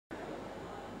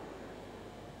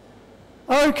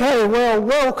Okay, well,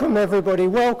 welcome everybody,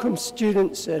 welcome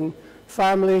students and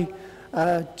family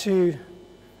to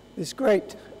this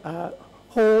great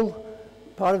hall,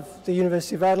 part of the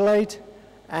University of Adelaide,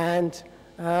 and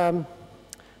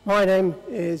my name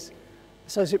is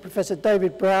Associate Professor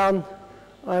David Brown.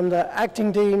 I'm the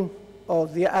Acting Dean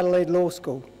of the Adelaide Law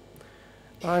School.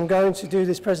 I'm going to do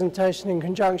this presentation in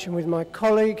conjunction with my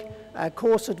colleague, our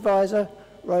course advisor,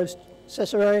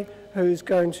 Cecere, who's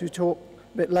going to talk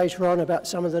a bit later on about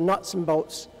some of the nuts and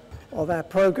bolts of our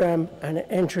program and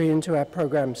entry into our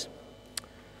programs.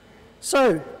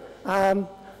 So, I'm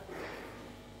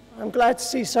glad to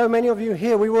see so many of you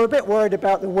here. We were a bit worried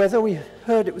about the weather. We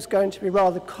heard it was going to be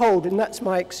rather cold, and that's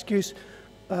my excuse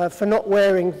for not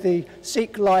wearing the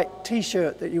Seek Light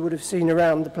t-shirt that you would have seen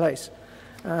around the place.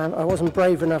 I wasn't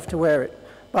brave enough to wear it,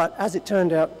 but as it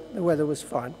turned out, the weather was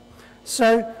fine.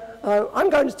 So, I'm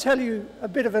going to tell you a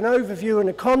bit of an overview and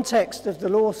a context of the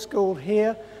law school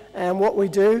here and what we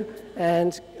do,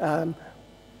 and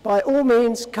by all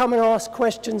means come and ask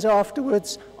questions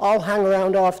afterwards. I'll hang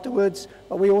around afterwards,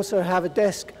 but we also have a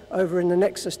desk over in the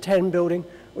Nexus 10 building,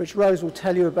 which Rose will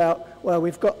tell you about, where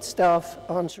we've got staff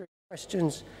answering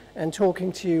questions and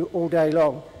talking to you all day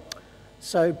long.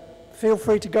 So feel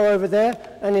free to go over there,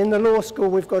 and in the law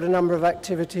school we've got a number of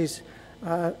activities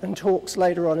and talks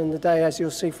later on in the day, as you'll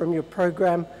see from your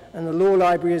program, and the law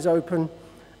library is open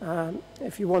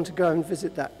if you want to go and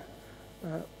visit that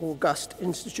august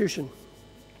institution.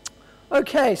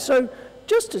 Okay, so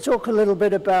just to talk a little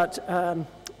bit about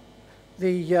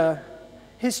the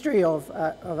history of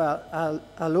our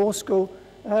law school.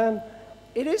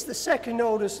 It is the second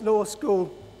oldest law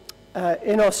school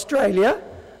in Australia.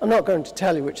 I'm not going to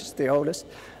tell you which is the oldest.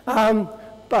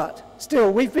 But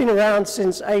still, we've been around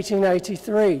since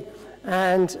 1883,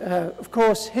 and of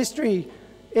course history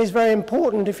is very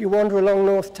important. If you wander along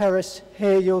North Terrace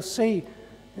here, you'll see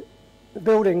the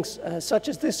buildings such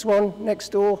as this one next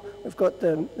door. We've got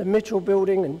the Mitchell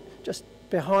building, and just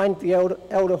behind the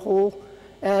Elder Hall,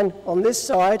 and on this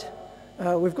side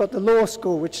we've got the law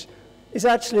school, which is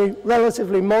actually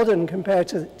relatively modern compared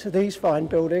to these fine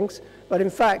buildings, but in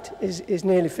fact is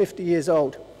nearly 50 years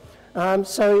old.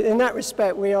 So in that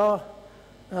respect, we are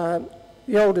the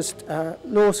oldest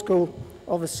law school,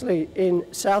 obviously, in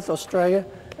South Australia,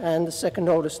 and the second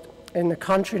oldest in the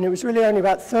country. And it was really only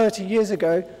about 30 years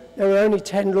ago, there were only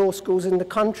 10 law schools in the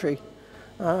country,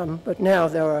 but now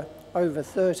there are over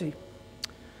 30.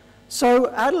 So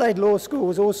Adelaide Law School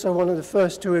was also one of the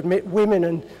first to admit women,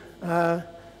 and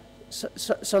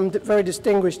some very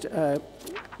distinguished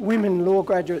women law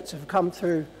graduates have come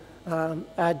through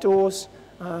our doors.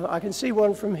 I can see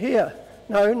one from here.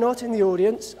 No, not in the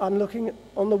audience. I'm looking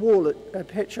on the wall at a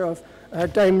picture of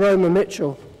Dame Roma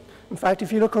Mitchell. In fact,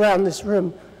 if you look around this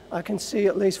room, I can see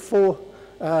at least 4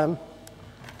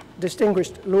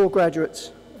 distinguished law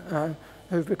graduates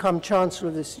who've become Chancellor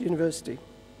of this university.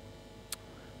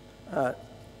 Of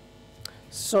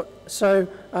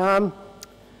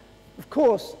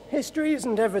course, history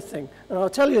isn't everything, and I'll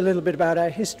tell you a little bit about our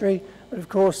history, but of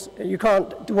course, you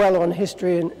can't dwell on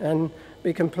history and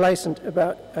be complacent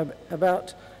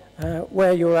about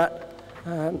where you're at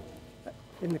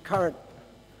in the current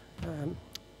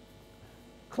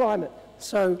climate.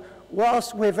 So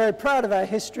whilst we're very proud of our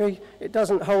history, it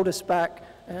doesn't hold us back,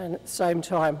 and at the same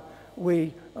time,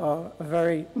 we are a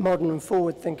very modern and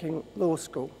forward-thinking law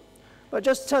school. But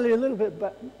just to tell you a little bit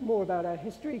more about our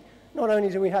history, not only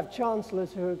do we have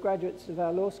chancellors who are graduates of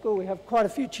our law school, we have quite a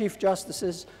few chief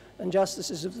justices and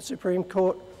justices of the Supreme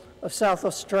Court of South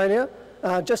Australia.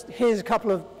 Just here's a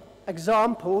couple of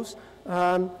examples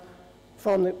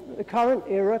from the current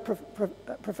era.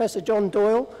 Professor John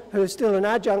Doyle, who is still an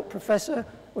adjunct professor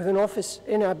with an office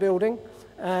in our building,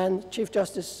 and Chief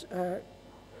Justice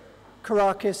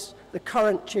Karakis, the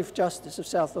current Chief Justice of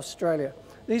South Australia.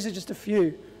 These are just a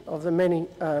few of the many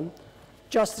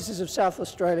justices of South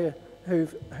Australia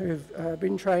who've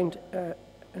been trained and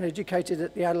educated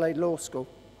at the Adelaide Law School.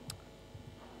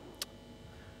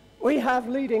 We have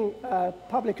leading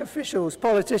public officials,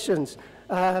 politicians.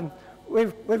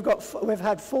 We've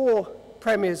had 4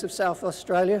 premiers of South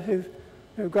Australia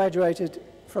who graduated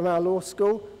from our law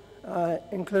school,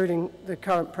 including the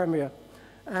current premier,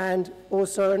 and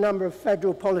also a number of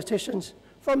federal politicians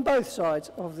from both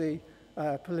sides of the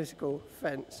political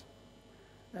fence.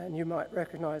 And you might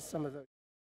recognise some of those.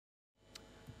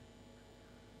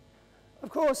 Of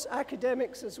course,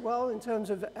 academics as well, in terms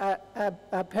of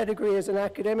our pedigree as an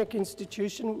academic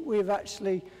institution, we've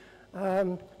actually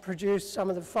produced some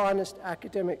of the finest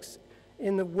academics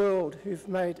in the world who've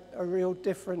made a real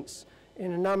difference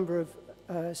in a number of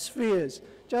spheres.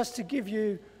 Just to give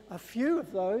you a few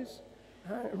of those,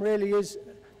 really is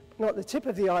not the tip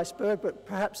of the iceberg, but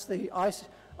perhaps the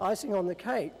icing on the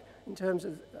cake in terms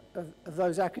of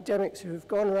those academics who have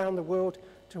gone around the world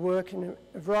to work in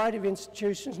a variety of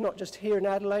institutions, not just here in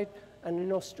Adelaide and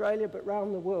in Australia, but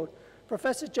around the world.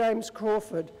 Professor James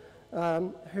Crawford,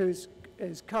 who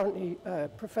is currently a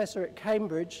professor at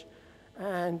Cambridge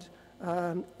and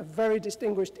a very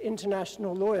distinguished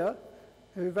international lawyer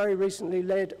who very recently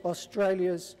led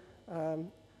Australia's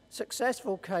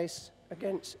successful case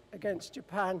against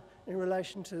Japan in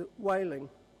relation to whaling.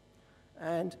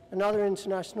 And another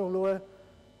international lawyer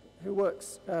who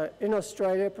works in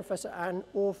Australia, Professor Anne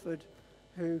Orford,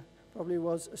 who probably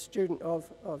was a student of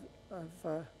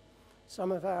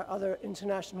some of our other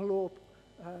international law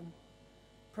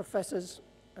professors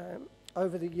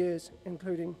over the years,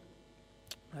 including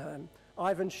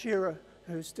Ivan Shearer,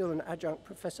 who's still an adjunct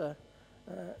professor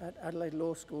at Adelaide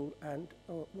Law School and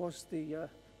was the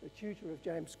tutor of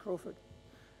James Crawford.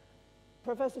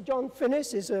 Professor John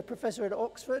Finnis is a professor at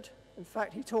Oxford. In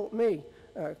fact, he taught me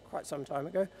quite some time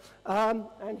ago.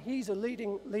 And he's a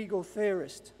leading legal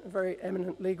theorist, a very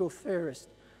eminent legal theorist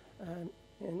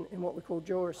in what we call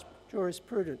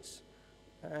jurisprudence.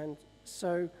 And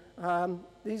so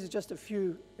these are just a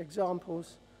few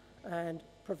examples. And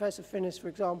Professor Finnis, for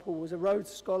example, was a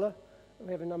Rhodes Scholar.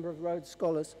 We have a number of Rhodes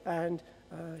Scholars. And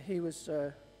he was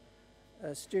a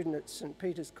student at St.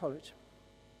 Peter's College.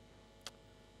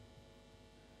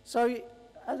 So,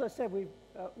 as I said,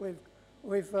 we've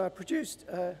produced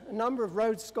a number of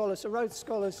Rhodes Scholars. So Rhodes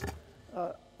Scholars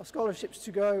are scholarships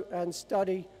to go and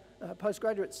study,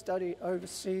 postgraduate study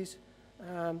overseas.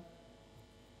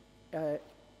 At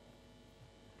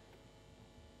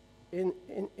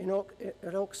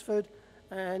Oxford,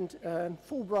 and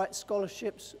Fulbright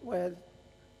scholarships where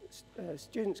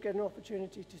students get an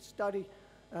opportunity to study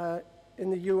in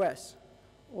the US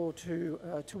or to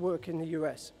work in the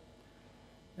US.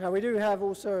 Now, we do have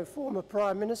also a former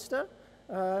Prime Minister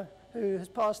who has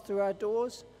passed through our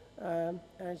doors, and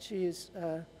she is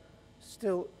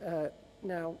still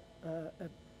now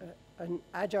an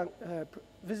adjunct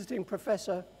visiting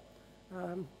professor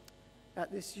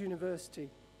at this university.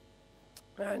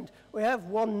 And we have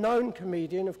one known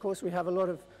comedian. Of course, we have a lot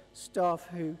of staff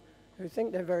who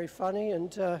think they're very funny,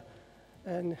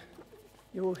 and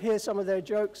you will hear some of their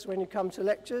jokes when you come to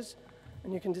lectures,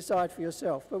 and you can decide for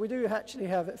yourself. But we do actually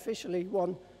have officially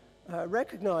one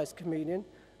recognised comedian,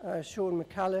 Sean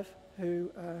McAuliffe,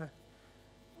 who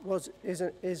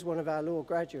is one of our law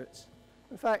graduates.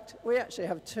 In fact, we actually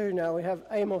have two now. We have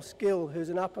Amos Gill, who's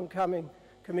an up-and-coming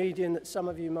comedian that some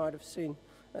of you might have seen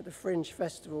at the Fringe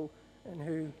Festival, and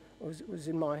who was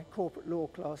in my corporate law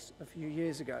class a few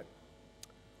years ago.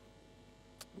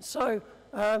 So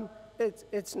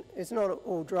it's not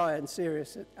all dry and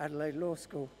serious at Adelaide Law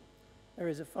School. There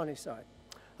is a funny side.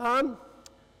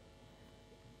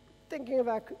 Thinking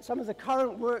about some of the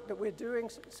current work that we're doing,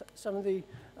 some of the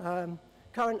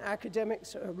current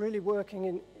academics are really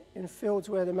working in fields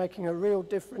where they're making a real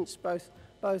difference, both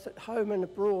at home and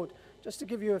abroad. Just to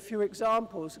give you a few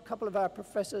examples, a couple of our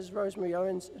professors, Rosemary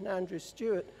Owens and Andrew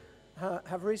Stewart,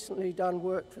 have recently done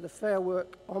work for the Fair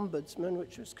Work Ombudsman,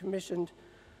 which was commissioned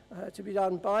to be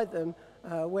done by them,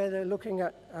 where they're looking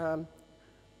at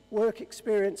work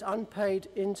experience, unpaid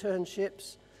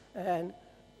internships, and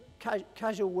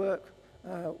casual work,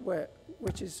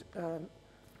 which is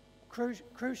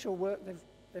crucial work.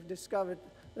 They've discovered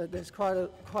that there's quite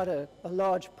a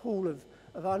large pool of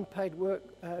unpaid work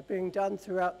being done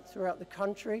throughout the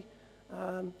country,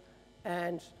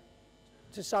 and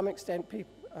to some extent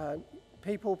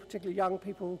people, particularly young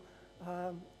people,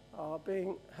 have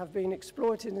been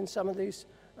exploited in some of these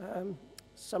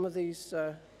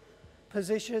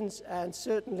positions, and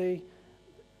certainly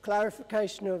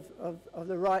clarification of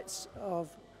the rights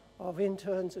of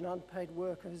interns and unpaid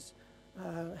workers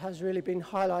has really been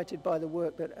highlighted by the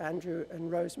work that Andrew and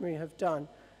Rosemary have done,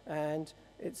 and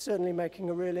it's certainly making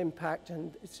a real impact,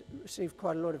 and it's received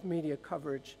quite a lot of media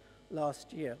coverage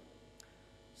last year.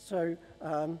 So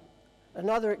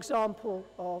another example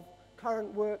of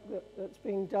current work that's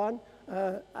being done,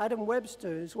 Adam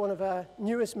Webster is one of our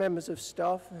newest members of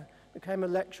staff, became a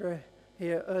lecturer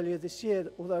here earlier this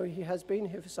year, although he has been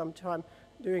here for some time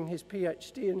doing his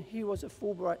PhD, and he was a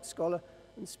Fulbright scholar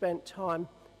and spent time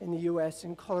in the US,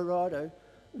 in Colorado,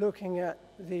 looking at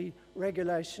the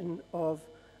regulation of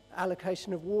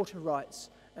allocation of water rights,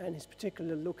 and is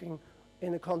particularly looking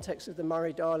in the context of the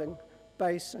Murray-Darling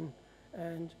Basin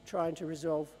and trying to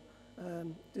resolve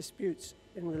disputes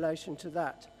in relation to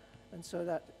that. And so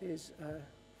that is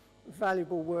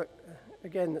valuable work,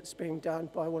 again, that's being done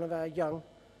by one of our young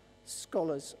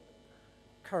scholars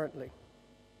currently.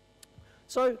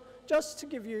 So just to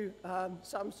give you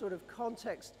some sort of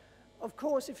context, of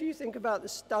course, if you think about the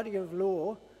study of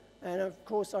law, and of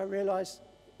course I realize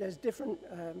there's different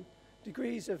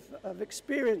degrees of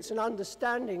experience and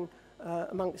understanding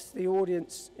amongst the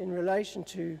audience in relation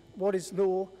to what is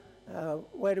law,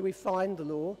 where do we find the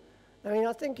law. I mean,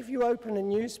 I think if you open a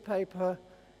newspaper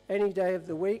any day of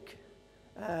the week,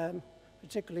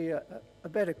 particularly a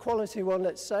better quality one,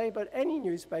 let's say, but any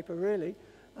newspaper really,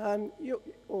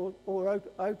 or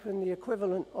open the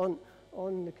equivalent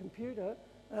on the computer,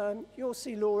 you'll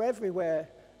see law everywhere.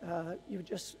 You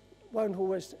just won't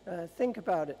always think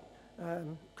about it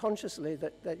consciously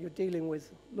that you're dealing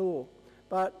with law.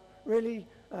 But really,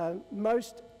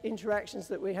 most interactions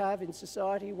that we have in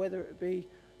society, whether it be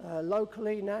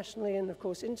locally, nationally, and of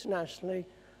course internationally,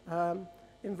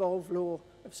 involve law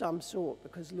of some sort,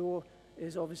 because law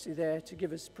is obviously there to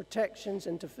give us protections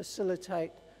and to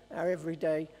facilitate our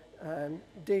everyday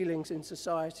dealings in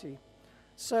society.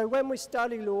 So when we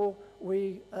study law,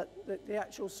 the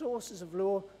actual sources of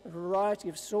law, a variety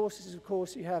of sources, of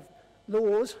course, you have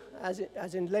laws,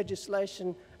 as in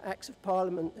legislation, acts of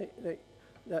parliament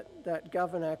that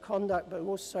govern our conduct, but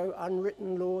also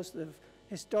unwritten laws that have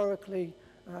historically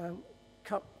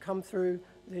come through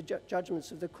the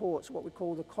judgments of the courts, what we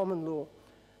call the common law.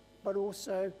 But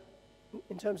also,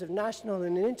 in terms of national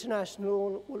and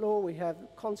international law, we have the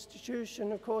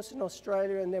Constitution, of course, in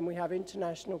Australia, and then we have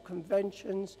international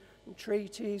conventions and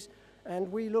treaties,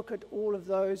 and we look at all of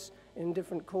those in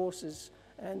different courses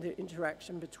and the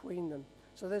interaction between them.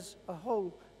 So there's a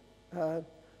whole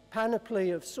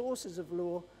panoply of sources of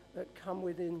law that come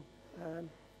within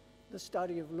the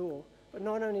study of law. But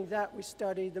not only that, we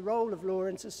study the role of law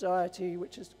in society,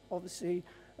 which is obviously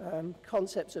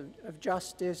concepts of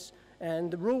justice,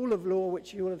 and the rule of law,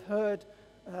 which you will have heard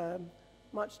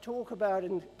much talk about,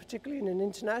 particularly in an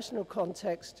international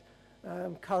context,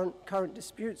 current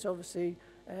disputes, obviously,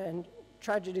 and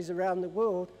tragedies around the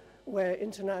world, where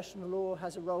international law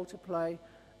has a role to play,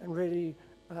 and really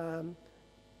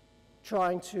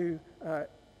trying to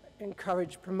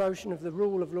encourage promotion of the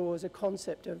rule of law as a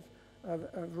concept of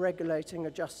regulating a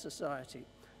just society.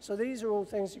 So these are all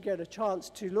things you get a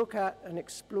chance to look at and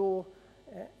explore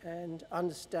and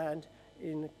understand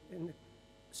in the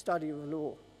study of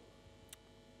law.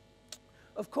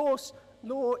 Of course,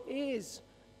 law is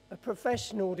a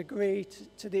professional degree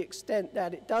to the extent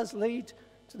that it does lead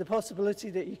to the possibility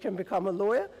that you can become a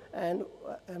lawyer and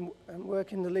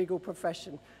work in the legal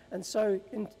profession. And so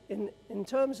in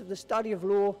terms of the study of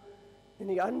law in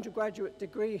the undergraduate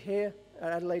degree here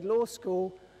at Adelaide Law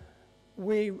School,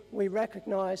 we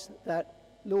recognize that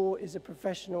law is a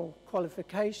professional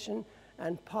qualification,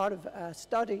 and part of our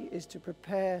study is to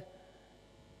prepare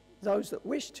those that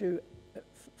wish to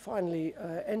finally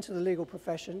enter the legal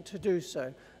profession to do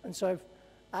so. And so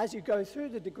as you go through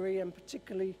the degree, and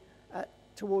particularly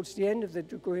towards the end of the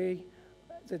degree,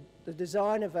 the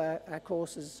design of our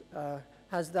courses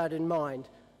has that in mind.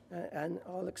 And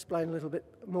I'll explain a little bit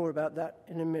more about that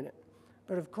in a minute.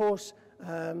 But of course,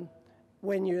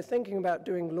 when you're thinking about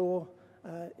doing law,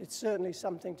 it's certainly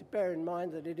something to bear in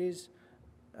mind that it is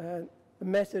a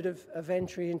method of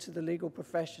entry into the legal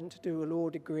profession to do a law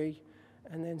degree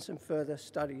and then some further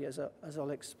study, as I'll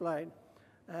explain.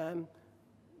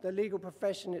 The legal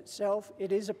profession itself,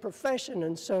 it is a profession,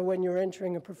 and so when you're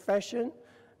entering a profession,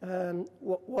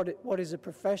 what is a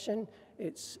profession?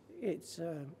 It's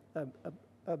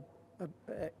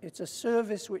a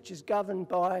service which is governed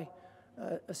by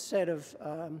a set of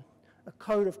a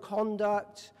code of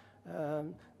conduct,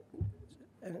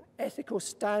 and ethical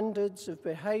standards of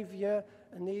behavior,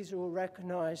 and these are all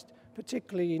recognized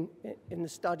particularly in the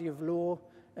study of law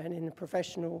and in the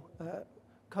professional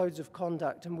codes of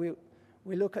conduct. And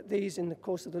we look at these in the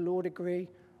course of the law degree.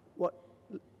 What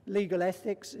legal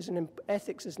ethics is an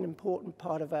important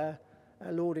part of our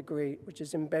law degree, which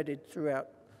is embedded throughout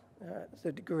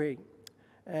the degree.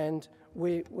 And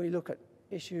we look at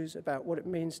issues about what it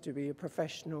means to be a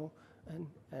professional and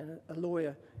a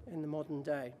lawyer in the modern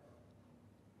day.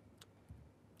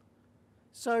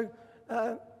 So,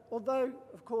 although,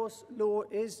 of course, law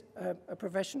is a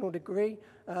professional degree,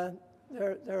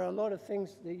 there are a lot of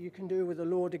things that you can do with a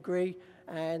law degree,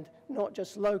 and not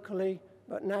just locally,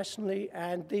 but nationally,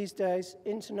 and these days,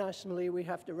 internationally, we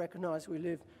have to recognize we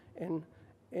live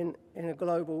in a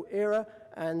global era,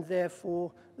 and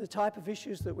therefore, the type of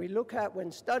issues that we look at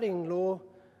when studying law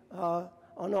are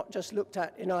not just looked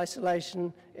at in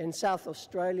isolation in South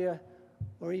Australia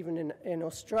or even in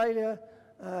Australia.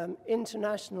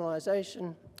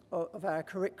 Internationalization of our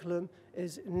curriculum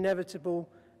is inevitable,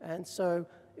 and so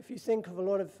if you think of a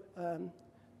lot of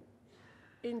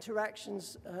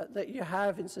interactions that you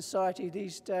have in society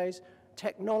these days.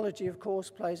 Technology, of course,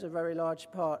 plays a very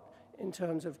large part in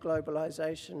terms of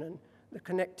globalization and the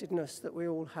connectedness that we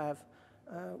all have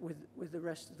with the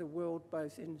rest of the world,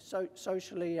 both in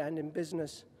socially and in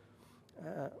business.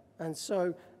 And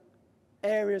so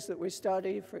areas that we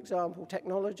study, for example,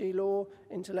 technology law,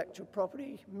 intellectual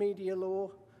property, media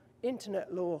law,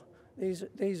 internet law,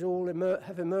 these all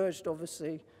have emerged,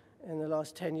 obviously, in the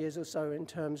last 10 years or so in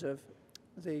terms of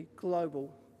the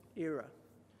global era.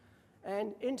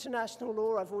 And international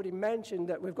law, I've already mentioned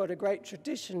that we've got a great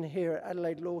tradition here at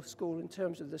Adelaide Law School in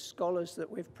terms of the scholars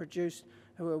that we've produced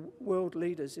who are world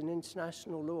leaders in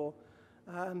international law.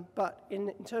 But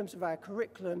in terms of our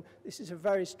curriculum, this is a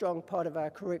very strong part of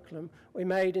our curriculum. We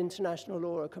made international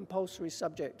law a compulsory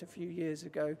subject a few years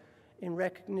ago in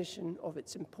recognition of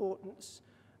its importance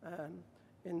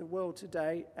in the world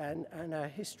today and our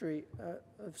history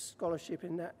of scholarship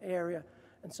in that area.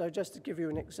 And so just to give you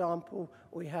an example,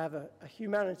 we have a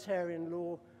humanitarian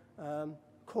law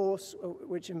course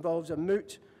which involves a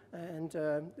moot, and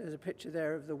there's a picture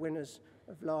there of the winners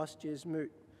of last year's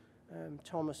moot,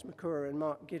 Thomas McCurra and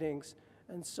Mark Giddings.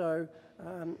 And so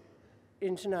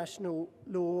international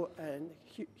law and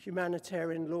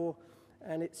humanitarian law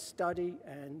and its study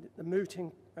and the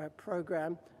mooting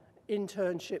program,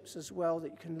 internships as well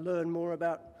that you can learn more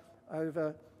about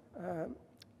over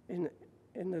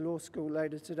in the law school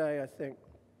later today, I think,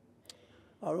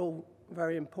 are all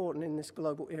very important in this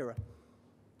global era.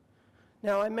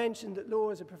 Now, I mentioned that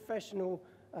law is a professional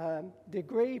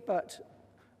degree, but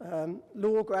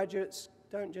law graduates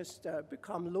don't just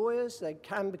become lawyers. They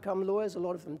can become lawyers. A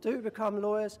lot of them do become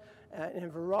lawyers in a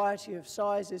variety of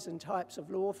sizes and types of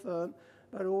law firm,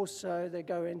 but also they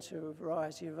go into a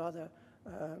variety of other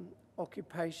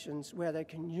occupations where they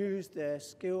can use their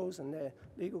skills and their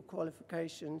legal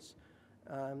qualifications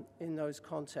in those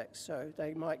contexts. So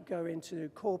they might go into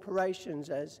corporations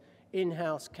as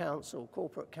in-house counsel,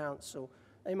 corporate counsel.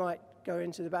 They might go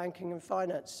into the banking and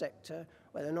finance sector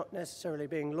where they're not necessarily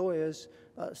being lawyers,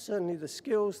 but certainly the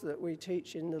skills that we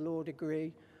teach in the law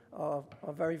degree are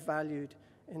very valued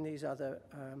in these other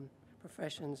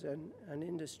professions and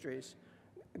industries.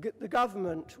 The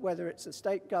government, whether it's the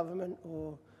state government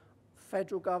or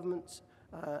federal governments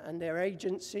and their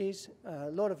agencies,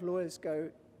 a lot of lawyers go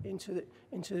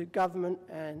into government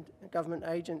and government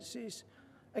agencies.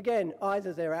 Again,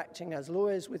 either they're acting as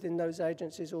lawyers within those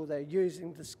agencies or they're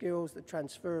using the skills, the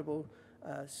transferable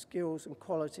skills and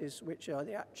qualities which are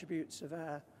the attributes of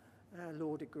our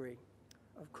law degree.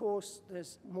 Of course,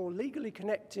 there's more legally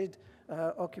connected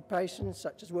occupations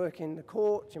such as working in the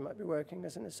court. You might be working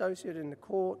as an associate in the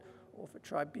court or for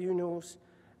tribunals,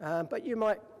 but you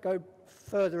might go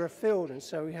further afield, and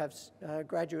so we have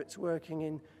graduates working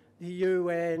in the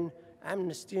UN,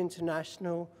 Amnesty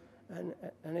International,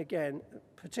 and again,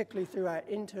 particularly through our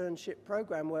internship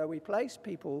program where we place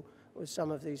people with some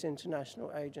of these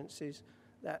international agencies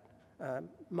that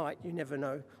might, you never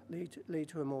know, lead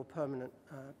to a more permanent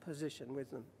position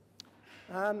with them.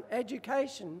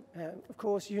 Education, of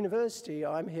course, university.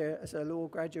 I'm here as a law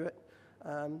graduate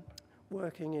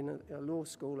working in a law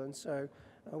school, and so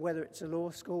whether it's a law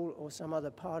school or some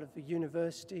other part of the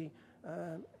university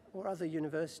or other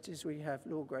universities, we have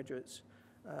law graduates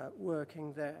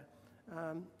working there.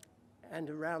 And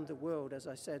around the world, as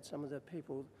I said, some of the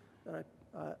people that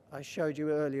I showed you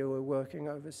earlier were working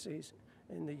overseas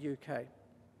in the UK.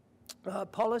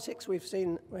 Politics, we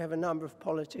have a number of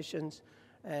politicians,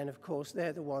 and of course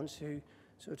they're the ones who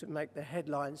sort of make the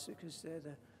headlines because they're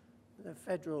the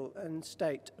federal and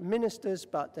state ministers,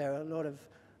 but there are a lot of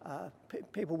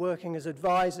people working as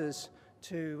advisors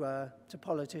to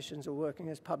politicians or working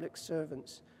as public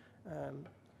servants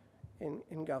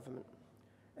in government.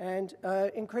 And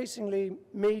increasingly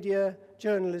media,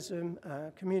 journalism,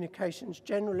 communications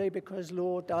generally, because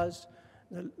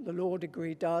the law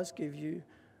degree does give you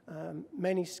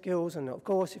many skills, and of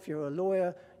course if you're a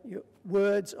lawyer,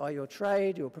 words are your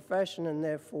trade, your profession, and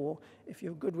therefore if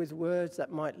you're good with words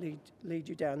that might lead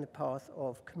you down the path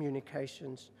of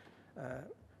communications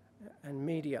and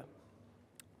media.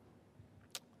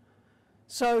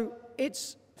 So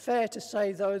it's fair to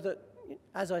say though that,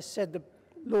 as I said, the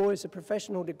law is a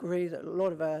professional degree that a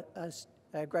lot of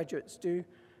our graduates do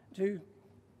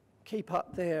keep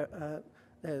up their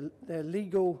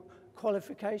legal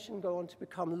qualification, go on to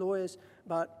become lawyers.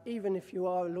 But even if you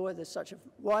are a lawyer, there's such a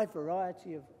wide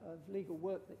variety of legal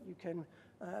work that you can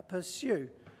pursue.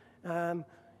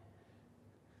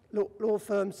 Law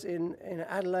firms in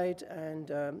Adelaide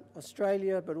and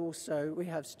Australia, but also we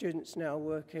have students now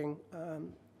working,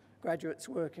 graduates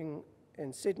working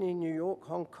in Sydney, New York,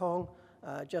 Hong Kong,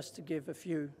 just to give a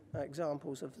few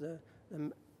examples of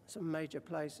some major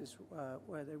places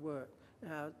where they work.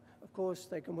 Now, of course,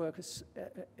 they can work as,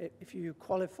 if you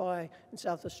qualify in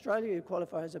South Australia, you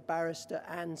qualify as a barrister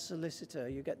and solicitor.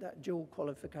 You get that dual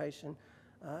qualification.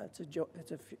 It's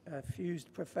a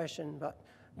fused profession, but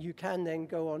you can then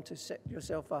go on to set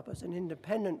yourself up as an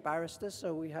independent barrister.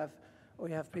 So we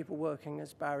have people working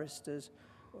as barristers.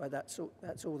 Well, that's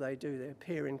all they do. They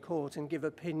appear in court and give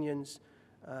opinions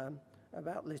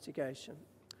about litigation.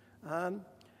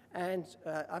 And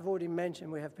I've already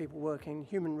mentioned we have people working in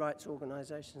human rights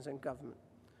organisations and government.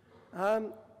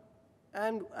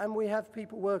 And we have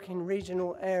people working in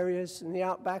regional areas in the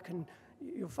outback, and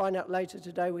you'll find out later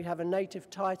today we have a native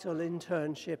title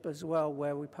internship as well,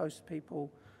 where we post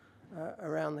people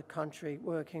around the country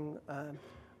working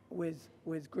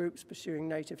with groups pursuing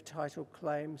native title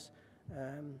claims.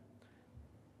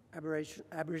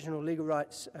 Aboriginal Legal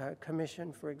Rights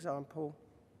Commission, for example,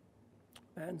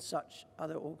 and such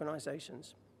other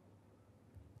organisations.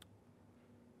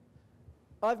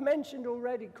 I've mentioned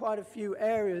already quite a few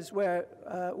areas which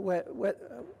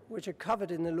are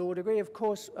covered in the law degree. Of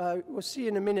course, we'll see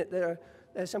in a minute there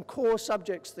are some core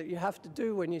subjects that you have to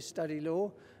do when you study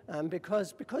law,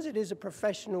 because it is a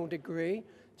professional degree.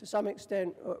 To some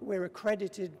extent, we're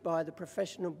accredited by the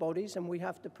professional bodies, and we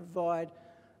have to provide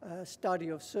study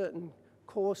of certain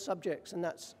core subjects, and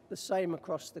that's the same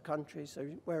across the country. So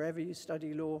wherever you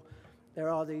study law, there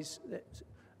are these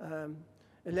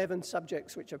 11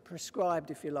 subjects which are prescribed,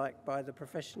 if you like, by the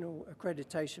professional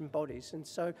accreditation bodies. And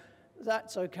so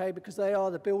that's okay, because they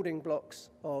are the building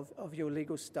blocks of your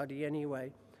legal study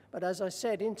anyway. But as I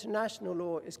said, international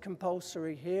law is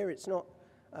compulsory here. It's not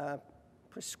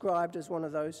prescribed as one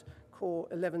of those core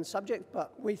 11 subjects,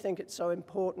 but we think it's so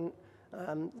important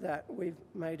that we've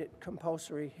made it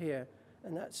compulsory here.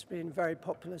 And that's been a very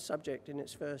popular subject in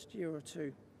its first year or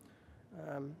two.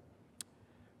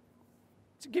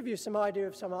 To give you some idea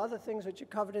of some other things which are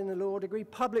covered in the law degree: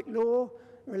 public law,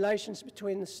 relations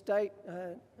between the state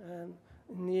and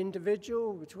the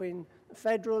individual, between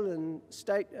federal and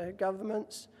state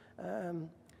governments,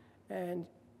 and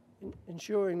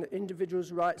ensuring that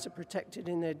individuals' rights are protected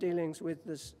in their dealings with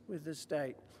the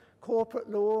state. Corporate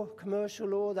law, commercial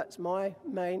law, that's my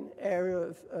main area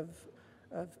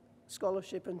of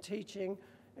scholarship and teaching.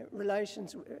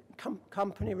 Relations,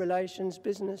 company relations,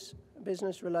 business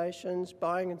relations,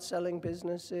 buying and selling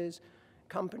businesses,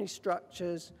 company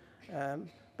structures,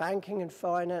 banking and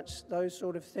finance, those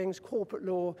sort of things. Corporate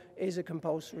law is a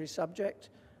compulsory subject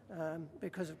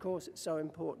because, of course, it's so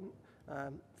important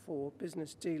for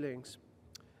business dealings.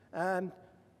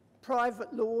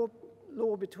 Private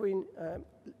law between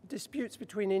disputes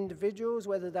between individuals,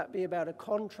 whether that be about a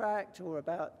contract or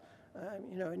about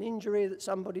an injury that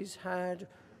somebody's had,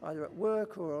 either at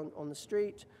work or on the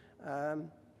street.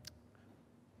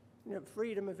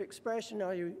 Freedom of expression,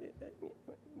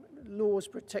 laws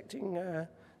protecting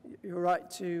your right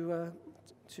to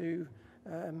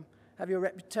have your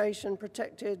reputation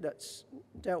protected. That's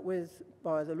dealt with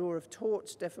by the law of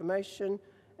torts, defamation,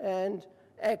 and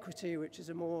equity, which is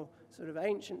a more sort of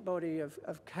ancient body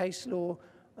of case law,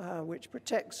 which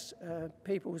protects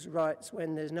people's rights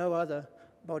when there's no other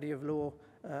body of law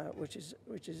which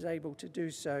is able to do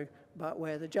so, but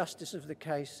where the justice of the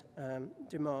case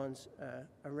demands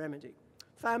a remedy.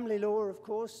 Family law, of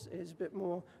course, is a bit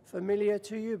more familiar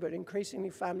to you, but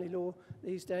increasingly family law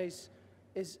these days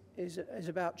is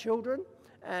about children,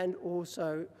 and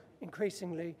also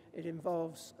increasingly it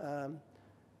involves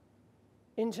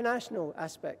international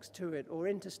aspects to it, or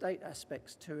interstate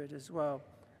aspects to it as well.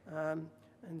 And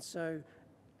so,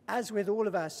 as with all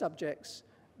of our subjects,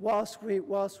 whilst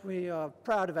we are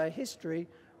proud of our history,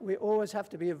 we always have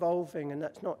to be evolving, and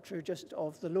that's not true just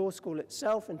of the law school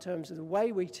itself in terms of the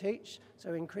way we teach,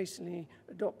 so increasingly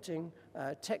adopting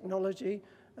technology,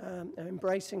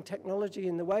 embracing technology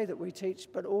in the way that we teach,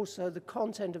 but also the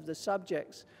content of the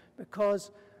subjects,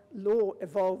 because law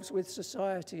evolves with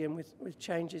society and with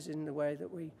changes in the way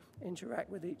that we interact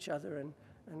with each other and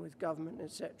with government,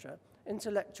 etc.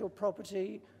 Intellectual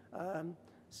property,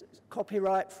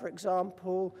 copyright, for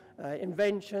example,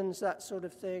 inventions, that sort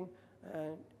of thing.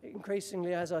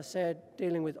 Increasingly, as I said,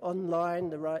 dealing with online,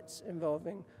 the rights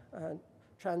involving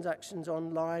transactions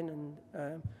online,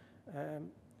 and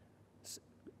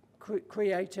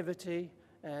creativity,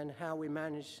 and how we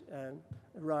manage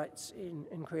rights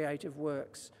in creative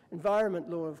works. Environment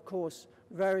law, of course,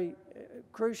 very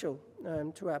crucial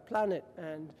to our planet,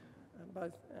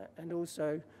 and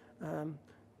also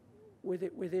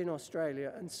within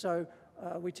Australia. And so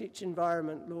we teach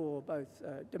environment law, both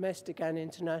domestic and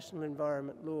international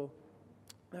environment law,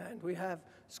 And we have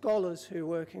scholars who are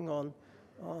working on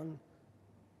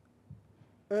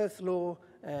earth law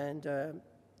and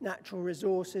natural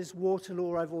resources, water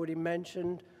law I've already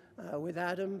mentioned with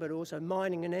Adam, but also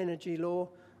mining and energy law,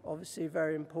 obviously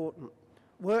very important.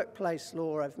 Workplace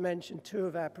law, I've mentioned two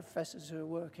of our professors who are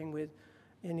working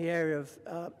in the area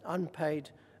of unpaid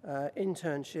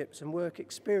internships and work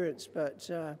experience, but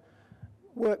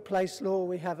workplace law,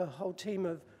 we have a whole team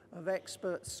of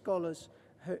expert scholars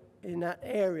in that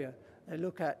area. They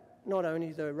look at not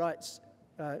only the rights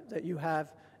that you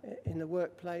have in the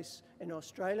workplace in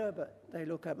Australia, but they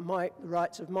look at the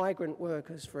rights of migrant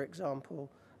workers, for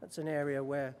example. That's an area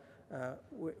where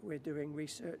we're doing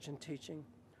research and teaching.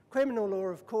 Criminal law,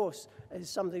 of course, is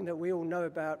something that we all know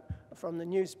about from the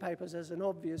newspapers as an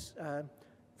obvious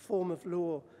form of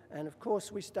law. And of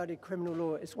course, we study criminal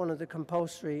law. It's one of the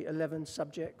compulsory 11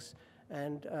 subjects.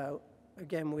 And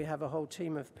again, we have a whole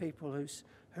team of people who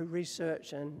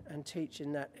research and teach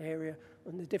in that area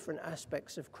on the different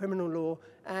aspects of criminal law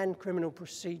and criminal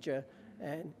procedure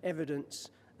and evidence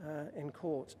in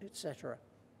court, etc.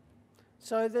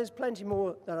 So there's plenty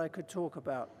more that I could talk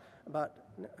about, but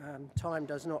time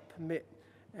does not permit.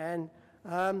 And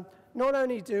not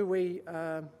only do we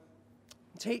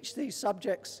teach these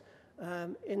subjects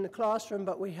in the classroom,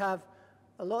 but we have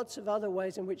lots of other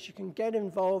ways in which you can get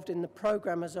involved in the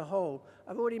program as a whole.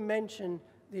 I've already mentioned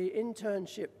the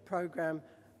internship program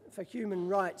for human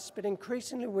rights, but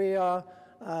increasingly we are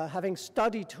having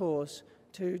study tours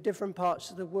to different parts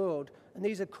of the world, and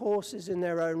these are courses in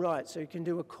their own right. So you can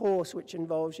do a course which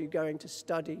involves you going to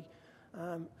study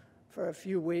for a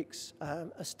few weeks,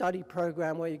 a study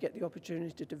program where you get the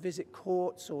opportunity to visit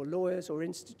courts or lawyers or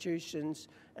institutions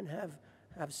and have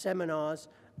seminars.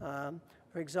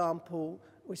 For example,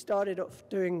 we started off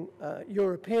doing a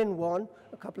European one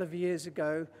a couple of years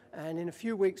ago, and in a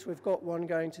few weeks we've got one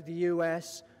going to the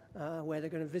US, where they're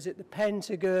going to visit the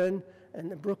Pentagon and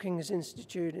the Brookings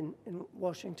Institute in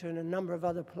Washington and a number of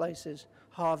other places,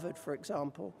 Harvard, for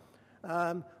example.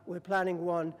 We're planning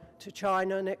one to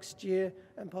China next year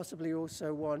and possibly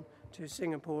also one to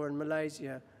Singapore and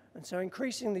Malaysia. And so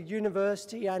increasing the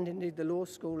university and indeed the law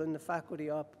school and the faculty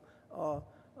are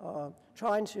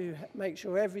trying to make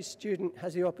sure every student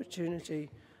has the opportunity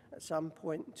at some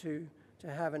point to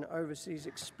have an overseas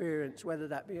experience, whether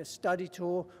that be a study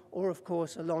tour or, of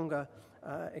course, a longer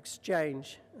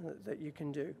exchange that you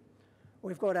can do.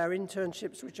 We've got our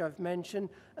internships, which I've mentioned,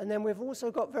 and then we've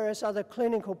also got various other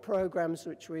clinical programs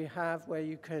which we have where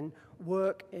you can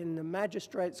work in the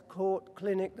magistrate's court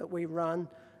clinic that we run,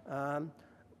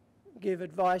 give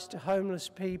advice to homeless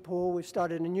people. We've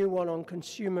started a new one on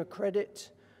consumer credit,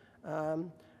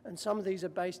 and some of these are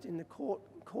based in the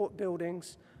court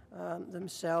buildings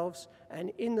themselves.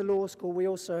 And in the law school, we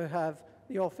also have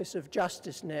the Office of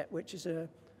Justice Net, which is a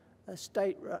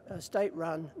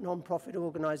state-run non-profit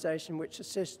organisation which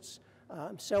assists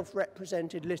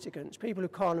self-represented litigants, people who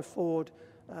can't afford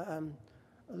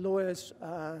lawyers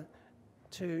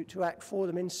to act for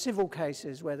them in civil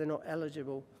cases where they're not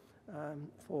eligible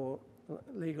for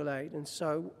legal aid. And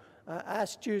so our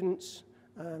students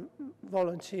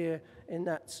volunteer in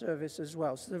that service as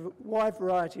well. So there's a wide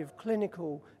variety of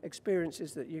clinical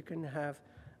experiences that you can have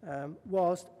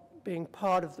whilst being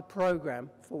part of the program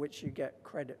for which you get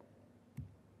credit.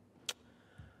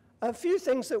 A few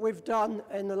things that we've done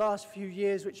in the last few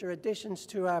years, which are additions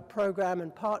to our program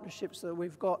and partnerships that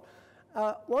we've got.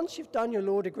 Once you've done your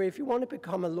law degree, if you want to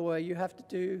become a lawyer, you have to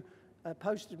do a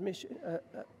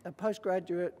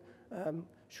postgraduate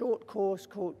short course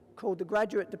called the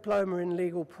Graduate Diploma in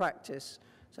Legal Practice.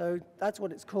 So that's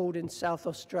what it's called in South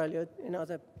Australia. In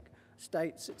other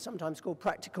states, it's sometimes called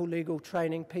Practical Legal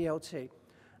Training, PLT.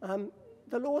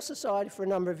 The Law Society for a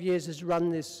number of years has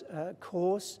run this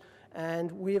course,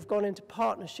 and we have gone into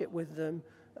partnership with them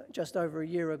just over a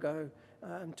year ago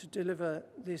to deliver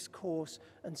this course.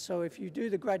 And so if you do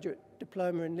the Graduate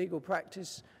Diploma in Legal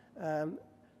Practice,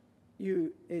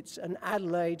 it's an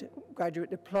Adelaide Graduate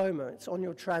Diploma. It's on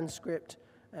your transcript,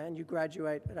 and you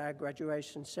graduate at our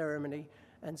graduation ceremony.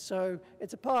 And so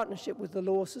it's a partnership with the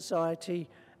Law Society,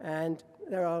 and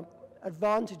there are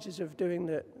advantages of doing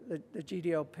the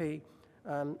GDLP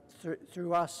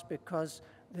through us, because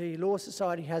the Law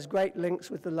Society has great links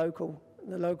with the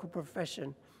local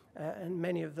profession, and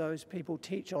many of those people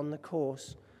teach on the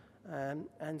course.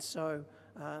 And so,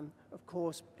 of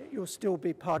course, you'll still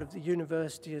be part of the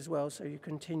university as well, so you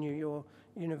continue your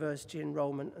university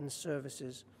enrollment and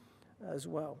services as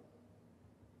well.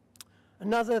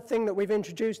 Another thing that we've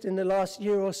introduced in the last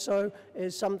year or so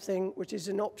is something which is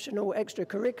an optional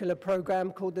extracurricular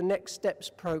program called the Next Steps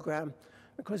program,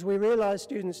 because we realize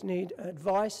students need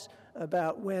advice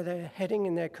about where they're heading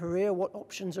in their career, what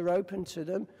options are open to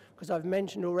them, because I've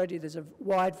mentioned already there's a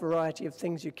wide variety of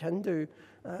things you can do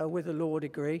with a law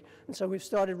degree. And so we've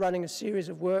started running a series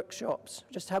of workshops.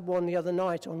 Just had one the other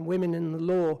night on women in the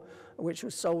law, which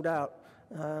was sold out.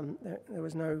 There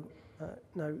was no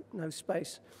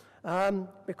space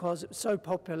because it was so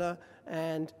popular.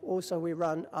 And also we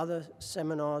run other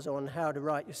seminars on how to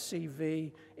write your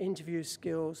CV, interview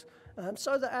skills,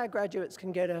 so that our graduates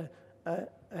can get a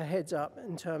heads up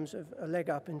in terms of, a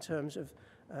leg up in terms of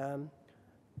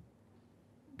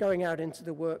going out into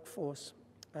the workforce,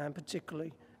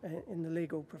 particularly in the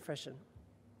legal profession,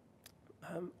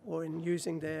 or in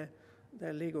using their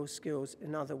legal skills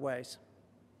in other ways.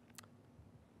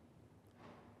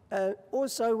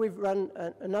 Also, we've run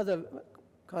another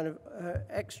kind of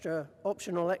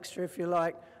optional extra, if you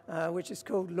like, which is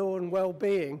called Law and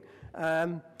Wellbeing.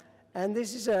 And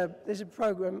this is a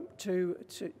program to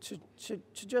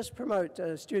just promote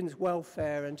students'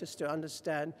 welfare and just to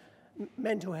understand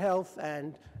mental health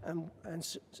and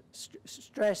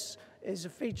stress is a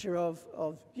feature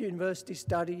of university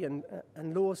study and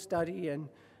law study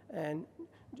and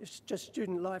just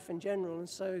student life in general. And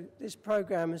so this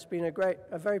program has been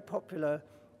a very popular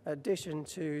addition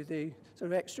to the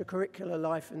sort of extracurricular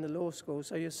life in the law school.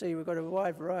 So you'll see we've got a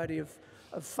wide variety of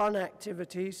fun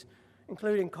activities,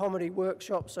 including comedy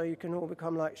workshops, so you can all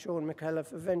become like Sean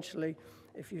McAuliffe eventually.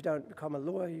 If you don't become a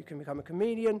lawyer, you can become a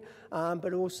comedian,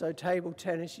 but also table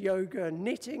tennis, yoga,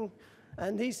 knitting.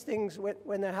 And these things,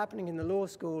 when they're happening in the law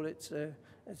school, it's a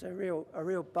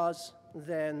real buzz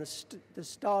there, and the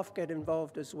staff get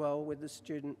involved as well with the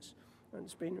students. And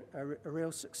it's been a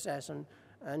real success,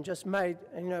 and just made,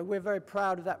 we're very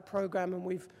proud of that program, and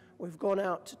we've gone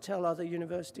out to tell other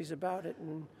universities about it,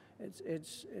 and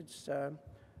it's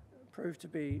proved to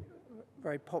be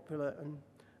very popular,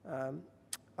 and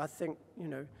I think,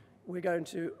 we're going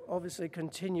to obviously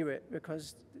continue it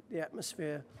because the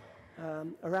atmosphere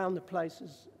around the place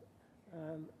is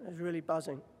really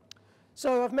buzzing.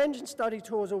 So I've mentioned study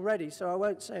tours already, so I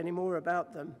won't say any more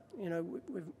about them.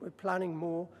 We're planning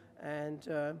more, and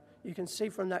you can see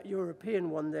from that European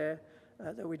one there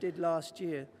that we did last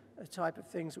year, the type of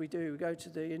things we do. We go to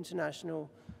the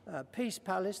International Peace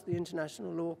Palace, the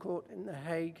International Law Court in The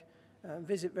Hague,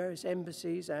 visit various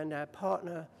embassies, and our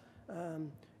partner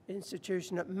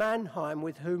institution at Mannheim,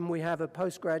 with whom we have a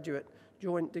postgraduate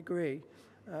joint degree,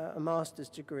 a master's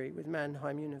degree with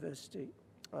Mannheim University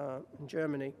in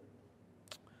Germany.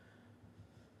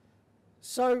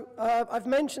 So I've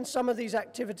mentioned some of these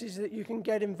activities that you can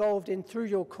get involved in through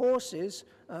your courses,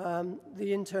 the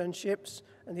internships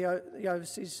and the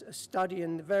overseas study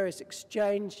and the various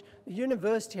exchange. The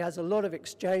university has a lot of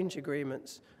exchange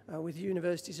agreements with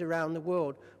universities around the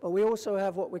world, but we also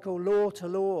have what we call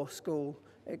law-to-law school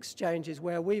exchanges,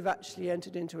 where we've actually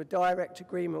entered into a direct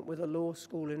agreement with a law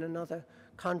school in another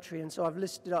country. And so I've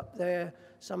listed up there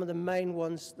some of the main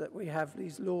ones that we have,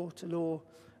 these law-to-law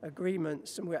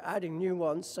agreements, and we're adding new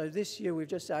ones. So this year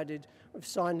we've signed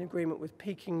an agreement with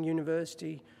Peking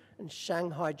University and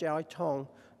Shanghai Jiaotong,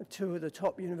 two of the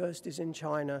top universities in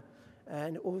China,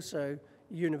 and also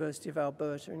University of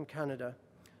Alberta in Canada.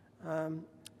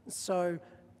 So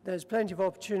there's plenty of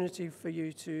opportunity for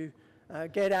you to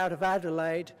get out of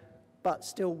Adelaide, but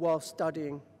still while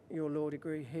studying your law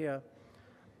degree here.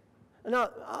 And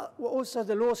also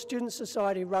the Law Student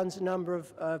Society runs a number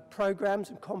of programs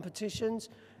and competitions,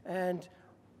 and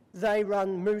they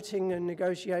run mooting and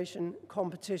negotiation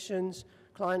competitions,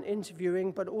 client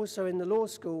interviewing, but also in the law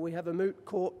school we have a moot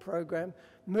court program.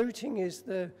 Mooting is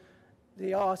the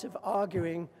art of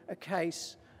arguing a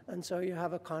case, and so you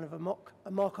have a kind of a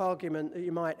mock argument that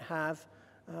you might have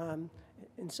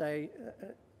in, say,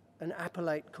 an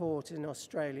appellate court in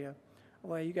Australia,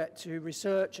 where you get to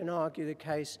research and argue the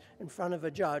case in front of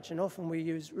a judge. And often we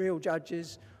use real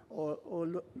judges or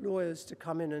lawyers to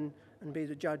come in and be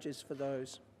the judges for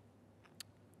those.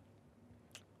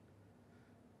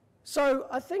 So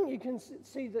I think you can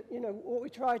see that, what we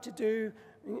try to do,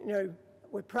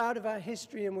 we're proud of our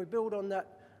history, and we build on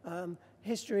that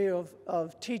history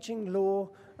of teaching law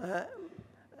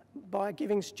by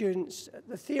giving students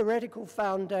the theoretical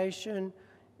foundation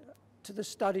to the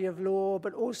study of law,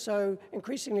 but also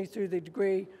increasingly through the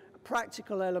degree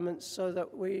practical elements, so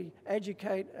that we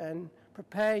educate and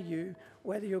prepare you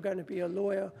whether you're going to be a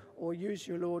lawyer or use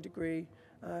your law degree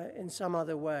in some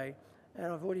other way.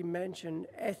 And I've already mentioned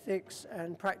ethics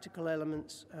and practical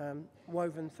elements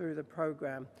woven through the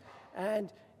program.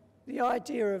 And the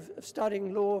idea of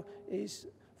studying law is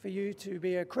for you to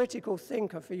be a critical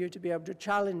thinker, for you to be able to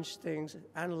challenge things,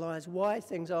 analyze why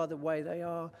things are the way they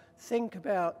are, think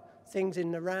about things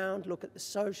in the round, look at the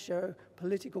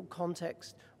socio-political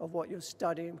context of what you're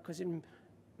studying, because in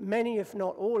many, if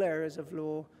not all areas of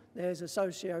law, there's a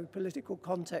socio-political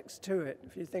context to it.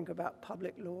 If you think about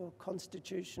public law,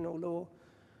 constitutional law,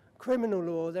 criminal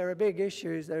law, there are big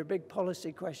issues, there are big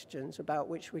policy questions about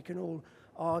which we can all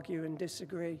argue and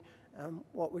disagree.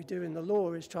 What we do in the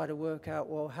law is try to work out,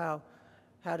 well,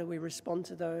 how do we respond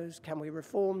to those? Can we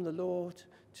reform the law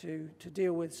to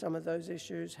deal with some of those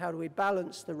issues? How do we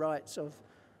balance the rights of,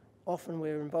 often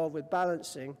we're involved with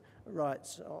balancing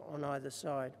rights on either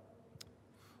side.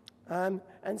 And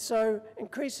so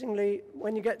increasingly,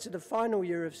 when you get to the final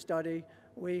year of study,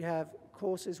 we have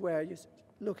courses where you're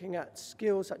looking at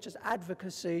skills such as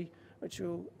advocacy, which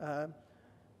will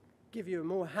give you a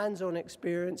more hands-on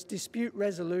experience, dispute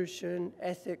resolution,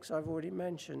 ethics, I've already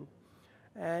mentioned.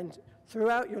 And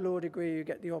throughout your law degree, you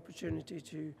get the opportunity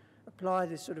to apply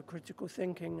this sort of critical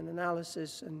thinking and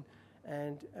analysis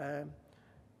and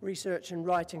research and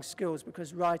writing skills,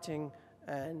 because writing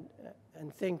and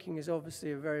thinking is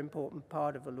obviously a very important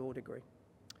part of a law degree.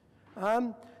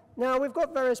 Now, we've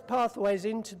got various pathways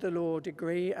into the law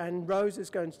degree, and Rose is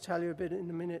going to tell you a bit in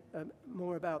a minute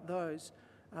more about those.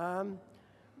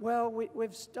 Well,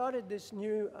 we've started this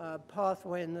new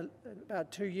pathway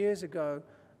about 2 years ago,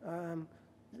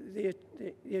 the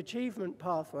achievement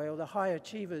pathway, or the high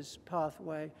achievers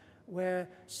pathway, where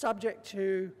subject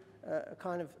to a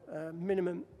kind of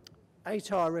minimum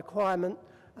ATAR requirement,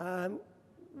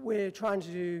 we're trying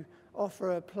to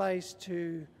offer a place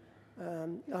to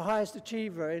the highest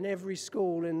achiever in every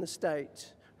school in the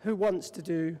state who wants to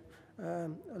do a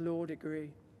law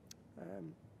degree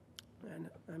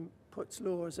and puts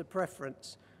law as a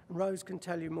preference. And Rose can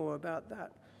tell you more about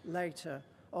that later.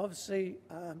 Obviously,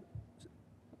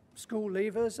 school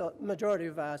leavers, majority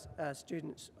of our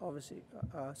students obviously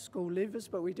are school leavers,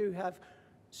 but we do have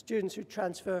students who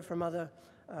transfer from other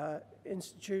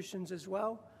institutions as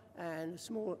well, and a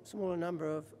smaller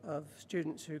number of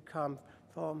students who come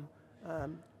from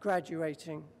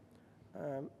graduating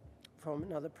from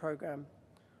another program.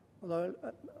 Although,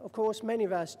 of course, many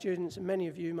of our students and many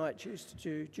of you might choose to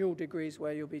do dual degrees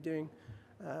where you'll be doing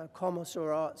commerce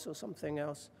or arts or something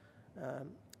else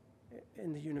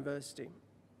in the university.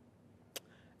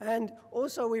 And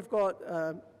also we've got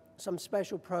some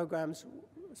special programs,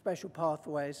 special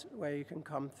pathways where you can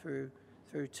come through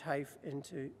TAFE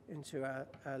into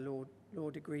our law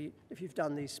degree if you've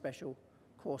done these special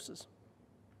courses.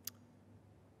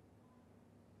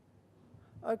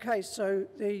 Okay, so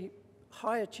the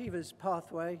High Achievers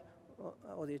pathway,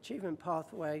 or the achievement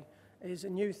pathway, is a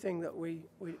new thing that we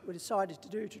decided to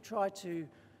do to try to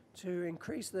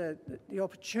increase the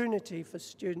opportunity for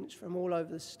students from all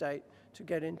over the state to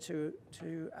get into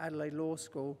Adelaide Law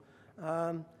School.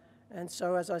 And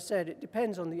so, as I said, it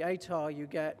depends on the ATAR you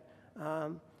get,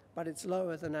 but it's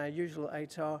lower than our usual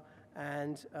ATAR,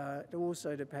 and it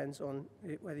also depends on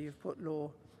whether you've put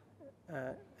law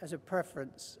as a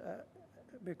preference,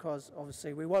 because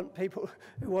obviously we want people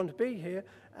who want to be here,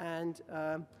 and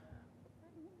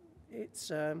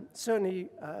it's certainly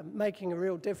making a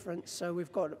real difference. So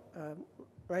we've got a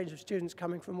range of students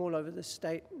coming from all over the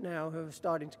state now who are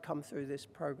starting to come through this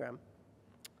program.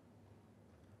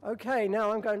 Okay,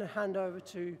 now I'm going to hand over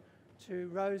to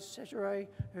Rose Cecere,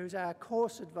 who's our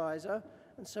course advisor,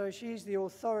 and so she's the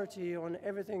authority on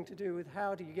everything to do with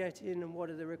how do you get in and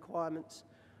what are the requirements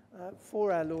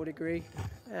for our law degree.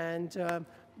 And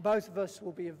both of us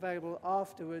will be available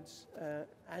afterwards,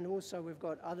 and also we've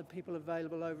got other people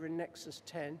available over in Nexus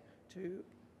 10 to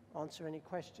answer any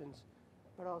questions.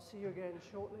 But I'll see you again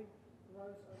shortly.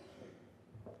 Rose,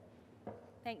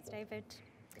 thanks, David.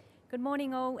 Good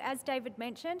morning all. As David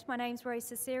mentioned, my name's Rose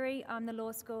Cecere. I'm the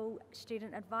Law School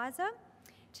Student Advisor.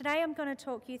 Today I'm going to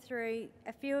talk you through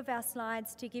a few of our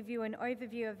slides to give you an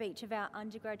overview of each of our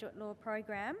undergraduate law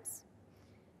programs.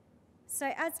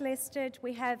 So as listed,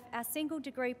 we have our single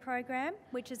degree program,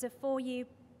 which is a four-year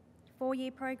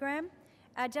program.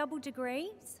 Our double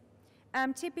degrees,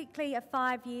 typically a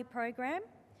 5-year program.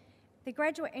 The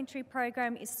graduate entry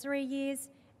program is 3 years,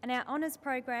 and our honours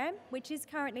program, which is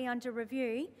currently under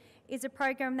review, is a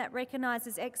program that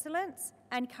recognises excellence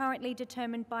and currently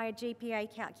determined by a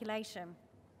GPA calculation.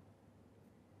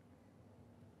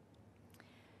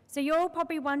 So you're all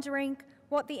probably wondering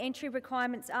what the entry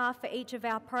requirements are for each of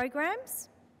our programs.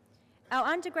 Our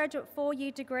undergraduate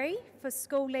 4-year degree for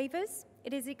school leavers,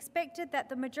 it is expected that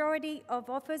the majority of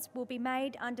offers will be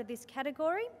made under this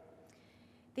category.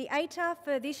 The ATAR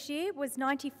for this year was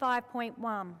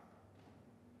 95.1.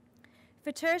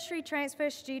 For tertiary transfer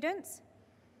students,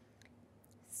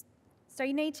 so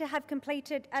you need to have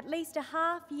completed at least a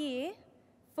half-year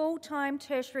full-time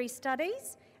tertiary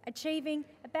studies, achieving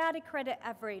about a credit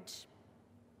average.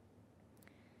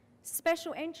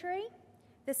 Special entry.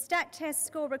 The STAT test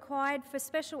score required for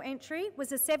special entry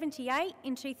was a 78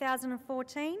 in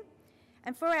 2014,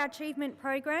 and for our achievement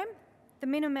program, the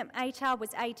minimum ATAR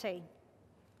was 80.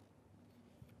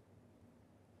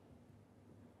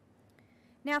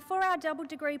 Now, for our double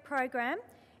degree program,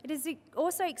 it is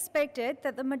also expected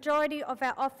that the majority of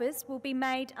our offers will be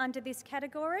made under this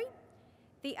category.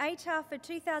 The ATAR for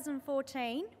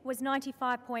 2014 was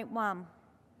 95.1.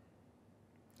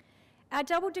 Our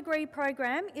double degree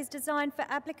program is designed for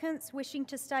applicants wishing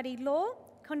to study law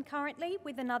concurrently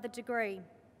with another degree.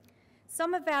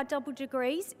 Some of our double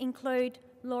degrees include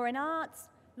law and arts,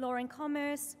 law and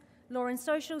commerce, law and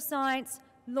social science,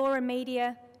 law and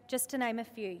media, just to name a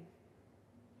few.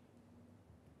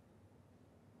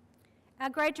 Our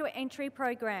graduate entry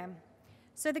program.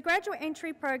 So the graduate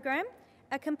entry program,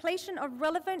 a completion of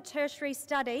relevant tertiary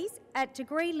studies at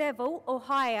degree level or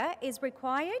higher is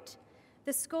required.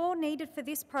 The score needed for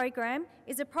this program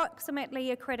is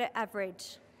approximately a credit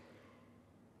average.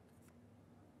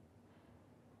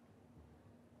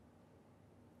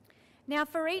 Now,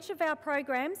 for each of our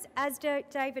programs, as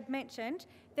David mentioned,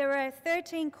 there are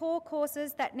 13 core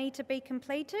courses that need to be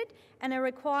completed and are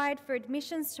required for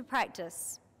admissions to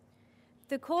practice.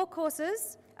 The core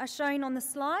courses are shown on the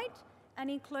slide and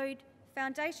include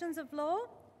Foundations of Law,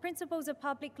 Principles of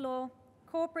Public Law,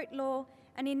 Corporate Law,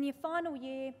 and in your final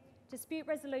year, Dispute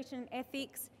Resolution and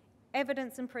Ethics,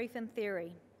 Evidence and Proof and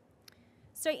Theory.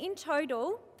 So in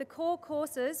total, the core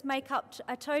courses make up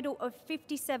a total of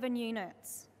 57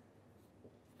 units.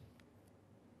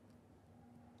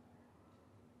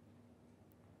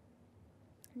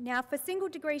 Now, for single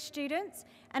degree students,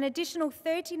 an additional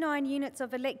 39 units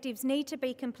of electives need to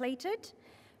be completed.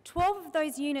 12 of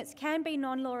those units can be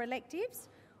non-law electives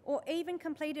or even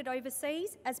completed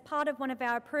overseas as part of one of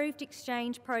our approved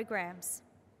exchange programs.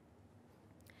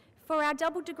 For our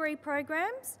double degree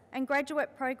programs and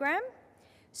graduate program,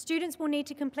 students will need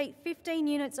to complete 15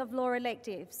 units of law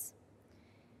electives,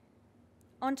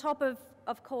 on top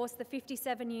of course, the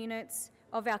 57 units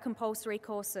of our compulsory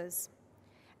courses.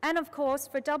 And of course,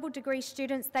 for double degree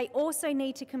students, they also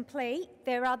need to complete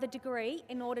their other degree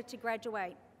in order to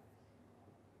graduate.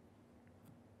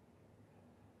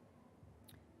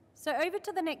 So over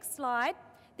to the next slide.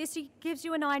 This gives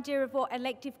you an idea of what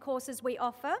elective courses we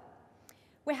offer.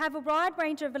 We have a wide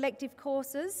range of elective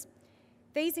courses.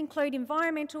 These include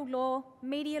environmental law,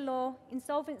 media law,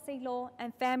 insolvency law,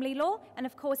 and family law. And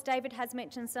of course, David has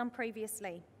mentioned some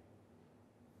previously.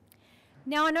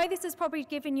 Now, I know this has probably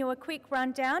given you a quick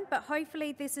rundown, but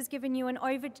hopefully this has given you an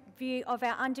overview of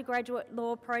our undergraduate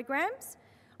law programs.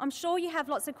 I'm sure you have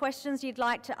lots of questions you'd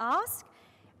like to ask.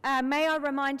 May I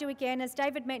remind you again, as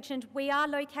David mentioned, we are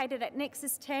located at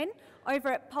Nexus 10 over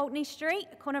at Pulteney Street,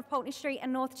 the corner of Pulteney Street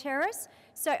and North Terrace.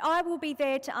 So I will be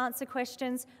there to answer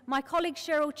questions. My colleague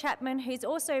Cheryl Chapman, who's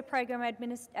also a program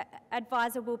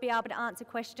advisor, will be able to answer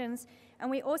questions. And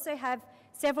we also have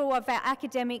several of our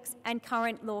academics and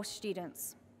current law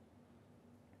students.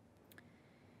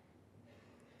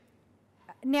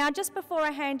 Now, just before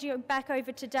I hand you back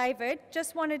over to David,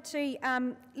 just wanted to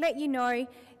let you know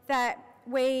that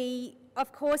we,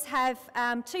 of course, have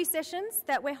 2 sessions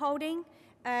that we're holding.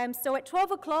 So at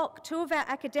 12 o'clock, 2 of our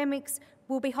academics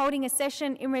will be holding a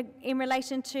session in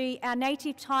relation to our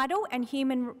native title and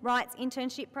human rights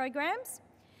internship programs.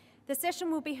 The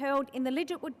session will be held in the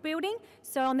Lidgetwood building,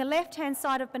 so on the left-hand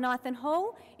side of Benithan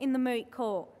Hall in the Moot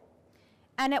Court.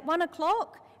 And at 1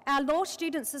 o'clock, our Law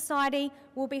Student Society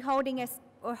will be hosting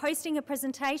a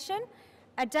presentation,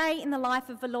 A Day in the Life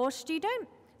of a Law Student.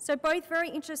 So both very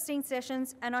interesting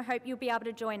sessions, and I hope you'll be able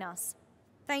to join us.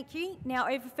 Thank you. Now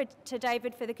over to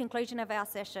David for the conclusion of our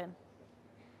session.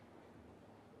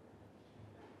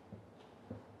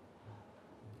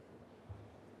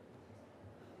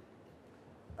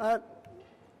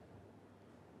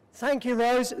 Thank you,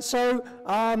 Rose. So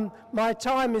my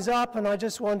time is up, and I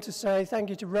just want to say thank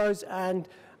you to Rose, and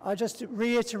I just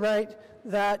reiterate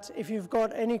that if you've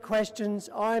got any questions,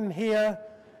 I'm here,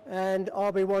 and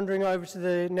I'll be wandering over to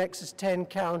the Nexus 10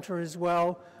 counter as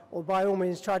well, or by all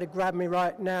means try to grab me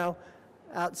right now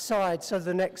outside so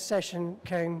the next session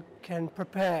can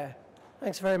prepare.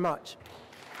 Thanks very much.